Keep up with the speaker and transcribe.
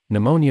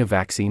Pneumonia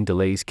vaccine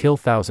delays kill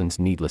thousands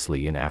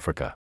needlessly in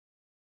Africa.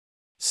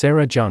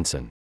 Sarah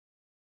Johnson.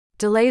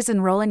 Delays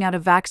in rolling out a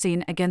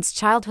vaccine against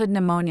childhood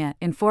pneumonia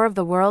in 4 of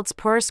the world's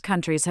poorest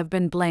countries have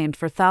been blamed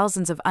for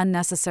thousands of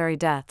unnecessary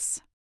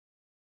deaths.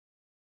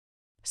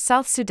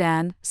 South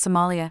Sudan,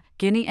 Somalia,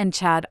 Guinea and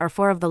Chad are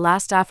 4 of the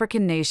last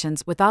African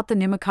nations without the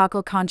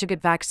pneumococcal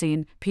conjugate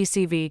vaccine,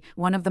 PCV,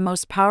 one of the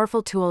most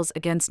powerful tools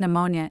against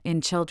pneumonia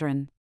in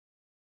children.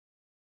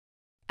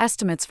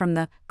 Estimates from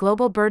the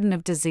Global Burden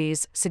of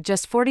Disease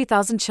suggest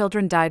 40,000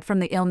 children died from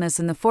the illness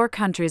in the 4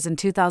 countries in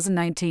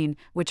 2019,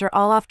 which are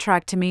all off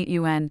track to meet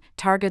UN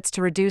targets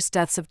to reduce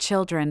deaths of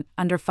children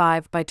under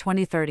 5 by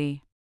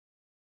 2030.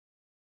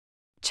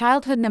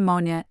 Childhood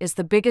pneumonia is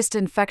the biggest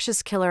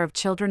infectious killer of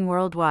children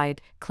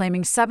worldwide,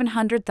 claiming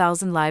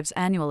 700,000 lives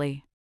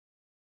annually.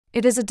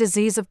 It is a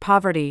disease of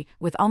poverty,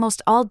 with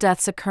almost all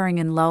deaths occurring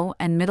in low-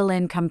 and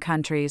middle-income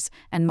countries,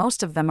 and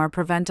most of them are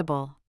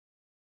preventable.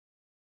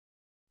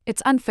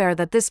 It's unfair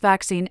that this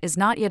vaccine is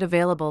not yet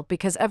available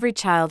because every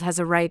child has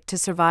a right to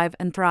survive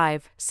and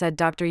thrive, said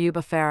Dr.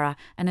 Yuba Farah,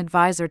 an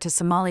advisor to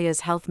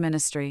Somalia's health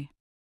ministry.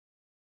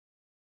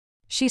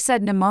 She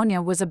said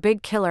pneumonia was a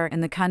big killer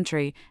in the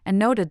country and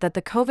noted that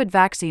the COVID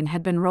vaccine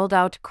had been rolled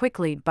out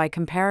quickly by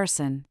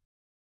comparison.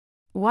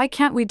 "Why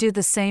can't we do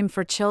the same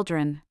for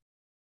children?"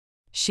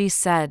 she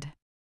said.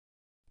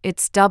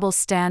 "It's double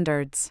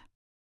standards."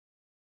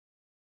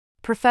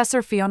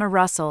 Professor Fiona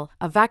Russell,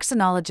 a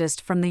vaccinologist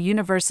from the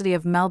University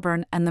of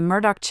Melbourne and the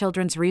Murdoch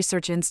Children's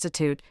Research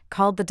Institute,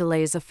 called the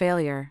delays a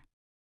failure.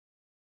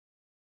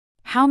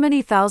 "How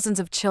many thousands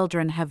of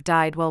children have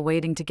died while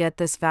waiting to get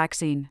this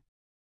vaccine?"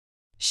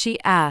 she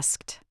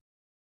asked.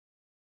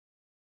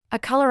 A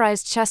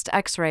colorized chest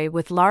X-ray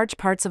with large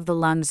parts of the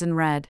lungs in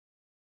red.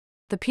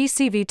 The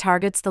PCV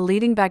targets the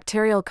leading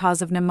bacterial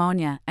cause of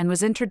pneumonia and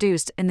was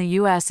introduced in the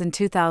US in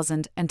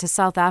 2000 and to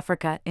South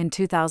Africa in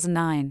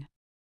 2009.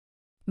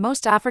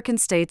 Most African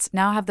states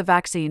now have the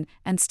vaccine,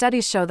 and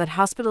studies show that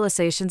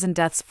hospitalizations and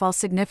deaths fall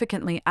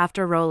significantly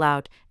after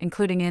rollout,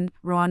 including in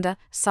Rwanda,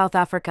 South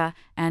Africa,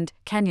 and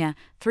Kenya.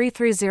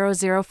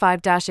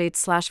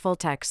 33005-8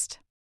 full-text.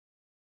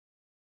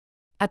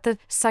 At the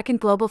Second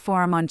Global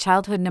Forum on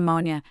Childhood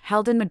Pneumonia,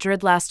 held in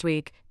Madrid last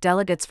week,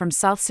 delegates from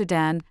South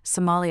Sudan,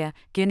 Somalia,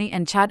 Guinea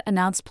and Chad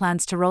announced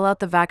plans to roll out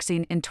the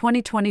vaccine in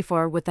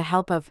 2024 with the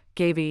help of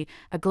Gavi,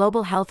 a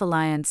global health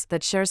alliance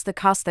that shares the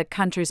cost that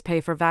countries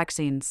pay for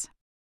vaccines.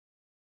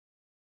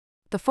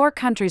 The 4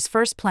 countries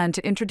first planned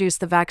to introduce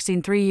the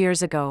vaccine 3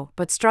 years ago,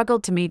 but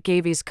struggled to meet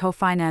Gavi's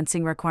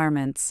co-financing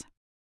requirements.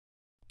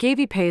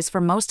 Gavi pays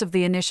for most of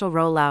the initial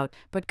rollout,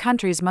 but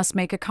countries must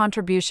make a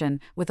contribution,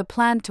 with a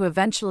plan to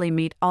eventually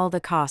meet all the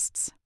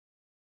costs.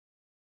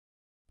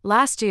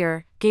 Last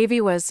year, Gavi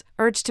was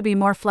urged to be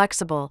more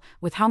flexible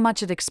with how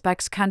much it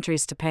expects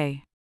countries to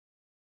pay.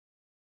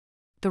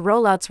 The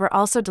rollouts were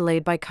also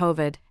delayed by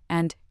COVID,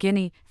 and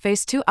Guinea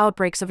faced 2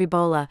 outbreaks of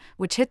Ebola,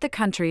 which hit the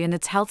country and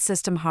its health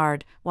system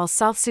hard, while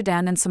South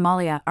Sudan and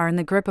Somalia are in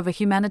the grip of a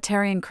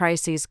humanitarian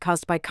crisis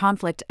caused by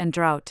conflict and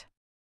drought.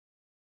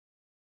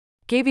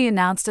 Gavi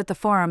announced at the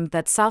forum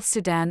that South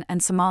Sudan and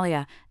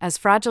Somalia, as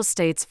fragile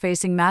states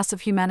facing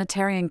massive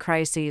humanitarian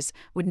crises,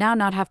 would now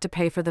not have to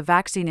pay for the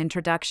vaccine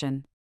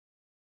introduction.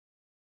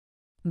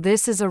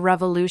 "This is a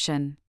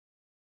revolution.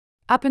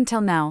 Up until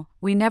now,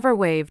 we never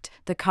waived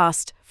the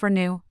cost for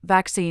new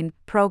vaccine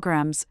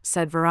programs,"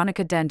 said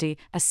Veronica Denti,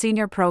 a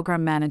senior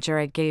program manager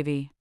at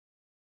Gavi.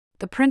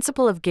 "The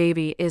principle of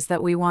Gavi is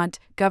that we want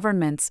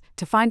governments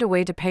to find a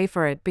way to pay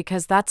for it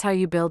because that's how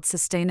you build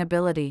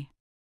sustainability."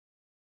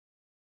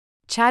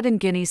 Chad and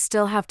Guinea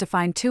still have to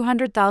find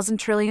 $200,000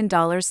 trillion,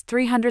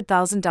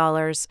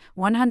 $300,000,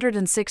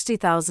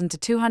 $160,000 to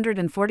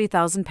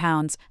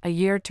 £240,000 a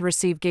year to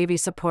receive Gavi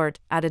support,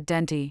 added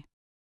Denti.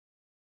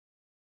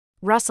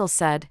 Russell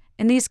said,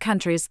 "In these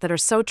countries that are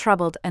so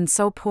troubled and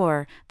so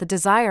poor, the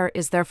desire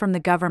is there from the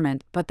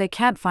government, but they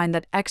can't find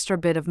that extra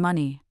bit of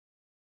money.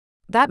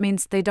 That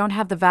means they don't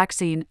have the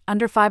vaccine.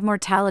 Under 5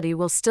 mortality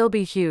will still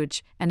be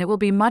huge, and it will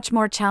be much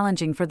more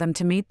challenging for them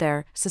to meet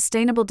their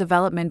Sustainable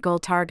Development Goal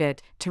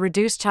target to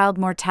reduce child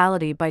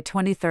mortality by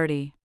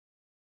 2030.